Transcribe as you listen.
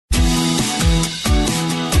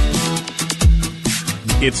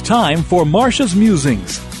It's time for Marcia's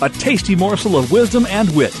Musings, a tasty morsel of wisdom and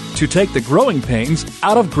wit to take the growing pains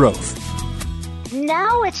out of growth.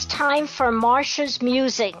 Now it's time for Marcia's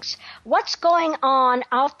Musings. What's going on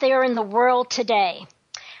out there in the world today?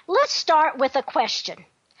 Let's start with a question.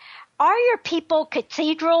 Are your people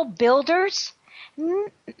cathedral builders?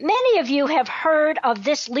 Many of you have heard of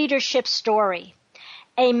this leadership story.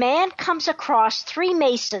 A man comes across 3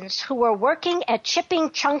 masons who were working at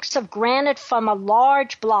chipping chunks of granite from a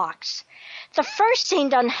large blocks. The first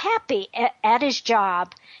seemed unhappy at his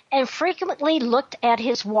job and frequently looked at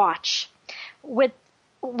his watch.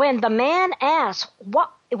 When the man asked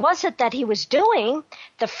what was it that he was doing,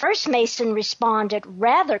 the first mason responded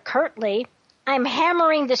rather curtly, "I'm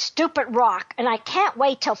hammering this stupid rock, and I can't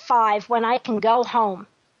wait till 5 when I can go home."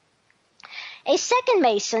 A second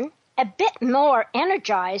mason, a bit more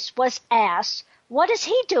energized, was asked, "What is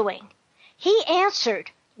he doing?" He answered,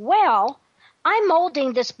 "Well, I'm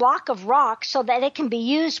molding this block of rock so that it can be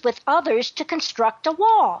used with others to construct a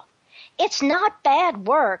wall. It's not bad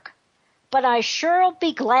work, but I sure'll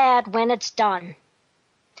be glad when it's done."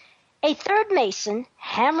 A third mason,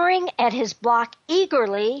 hammering at his block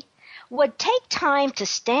eagerly, would take time to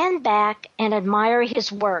stand back and admire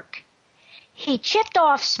his work. He chipped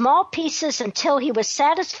off small pieces until he was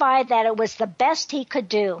satisfied that it was the best he could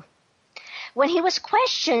do. When he was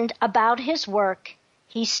questioned about his work,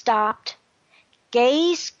 he stopped,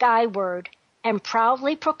 gazed skyward, and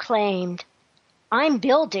proudly proclaimed, "I'm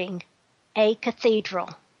building a cathedral."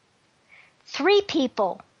 3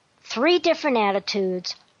 people, 3 different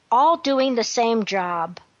attitudes, all doing the same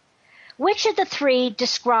job. Which of the 3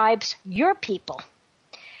 describes your people?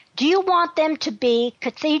 Do you want them to be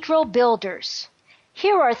cathedral builders?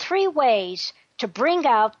 Here are 3 ways to bring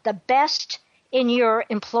out the best in your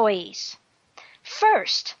employees.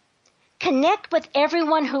 First, connect with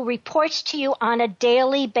everyone who reports to you on a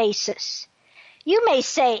daily basis. You may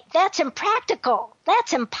say, "That's impractical.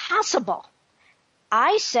 That's impossible."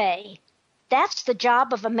 I say, that's the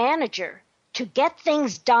job of a manager, to get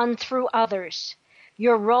things done through others.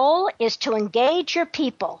 Your role is to engage your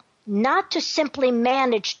people, not to simply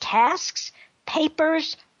manage tasks,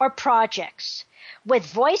 papers, or projects.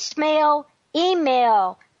 With voicemail,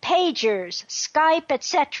 email, pagers, Skype,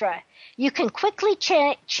 etc., you can quickly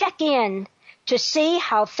check in to see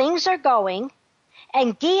how things are going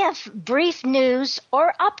and give brief news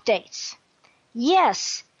or updates.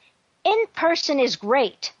 Yes, in person is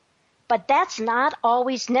great, but that's not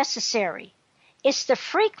always necessary. It's the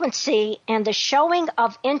frequency and the showing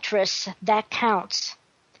of interest that counts.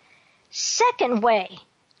 Second way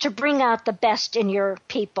to bring out the best in your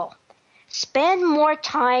people. Spend more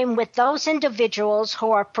time with those individuals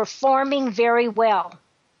who are performing very well.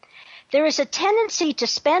 There is a tendency to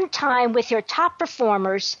spend time with your top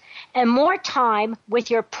performers and more time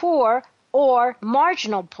with your poor or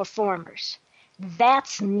marginal performers.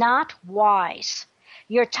 That's not wise.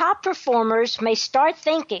 Your top performers may start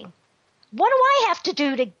thinking, "What do I have to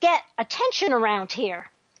do to get attention around here?"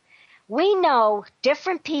 We know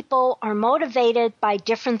different people are motivated by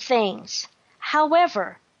different things.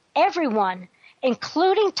 However, everyone,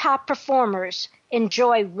 including top performers,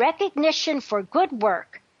 enjoy recognition for good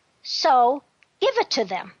work. So, give it to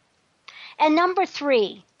them. And number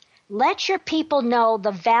 3, let your people know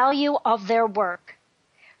the value of their work.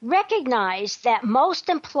 Recognize that most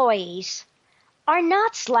employees are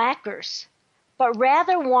not slackers, but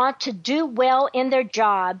rather want to do well in their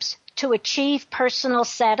jobs to achieve personal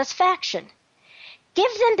satisfaction.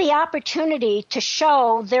 Give them the opportunity to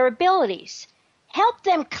show their abilities. Help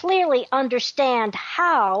them clearly understand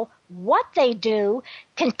how what they do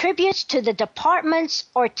contributes to the department's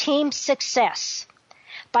or team's success.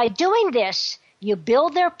 By doing this, you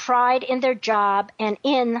build their pride in their job and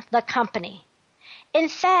in the company. In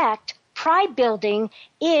fact, pride building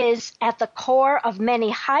is at the core of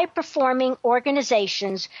many high-performing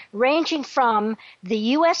organizations ranging from the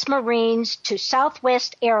U.S. Marines to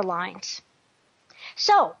Southwest Airlines.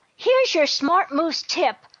 So, here's your Smart Moves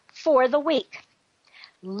tip for the week.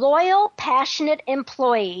 Loyal, passionate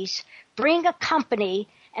employees bring a company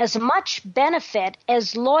as much benefit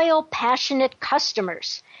as loyal, passionate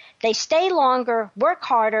customers. They stay longer, work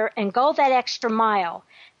harder, and go that extra mile.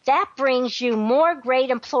 That brings you more great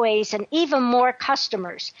employees and even more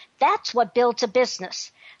customers. That's what builds a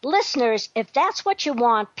business. Listeners, if that's what you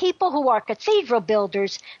want, people who are cathedral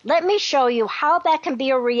builders, let me show you how that can be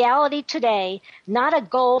a reality today, not a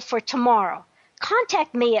goal for tomorrow.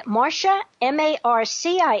 Contact me at Marcia,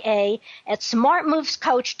 Marcia, at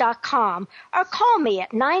smartmovescoach.com or call me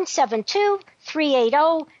at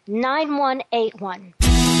 972-380-9181.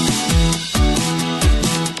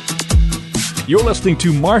 You're listening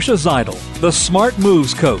to Marcia Zeidel, the Smart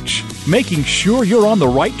Moves Coach, making sure you're on the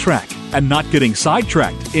right track and not getting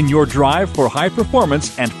sidetracked in your drive for high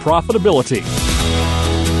performance and profitability.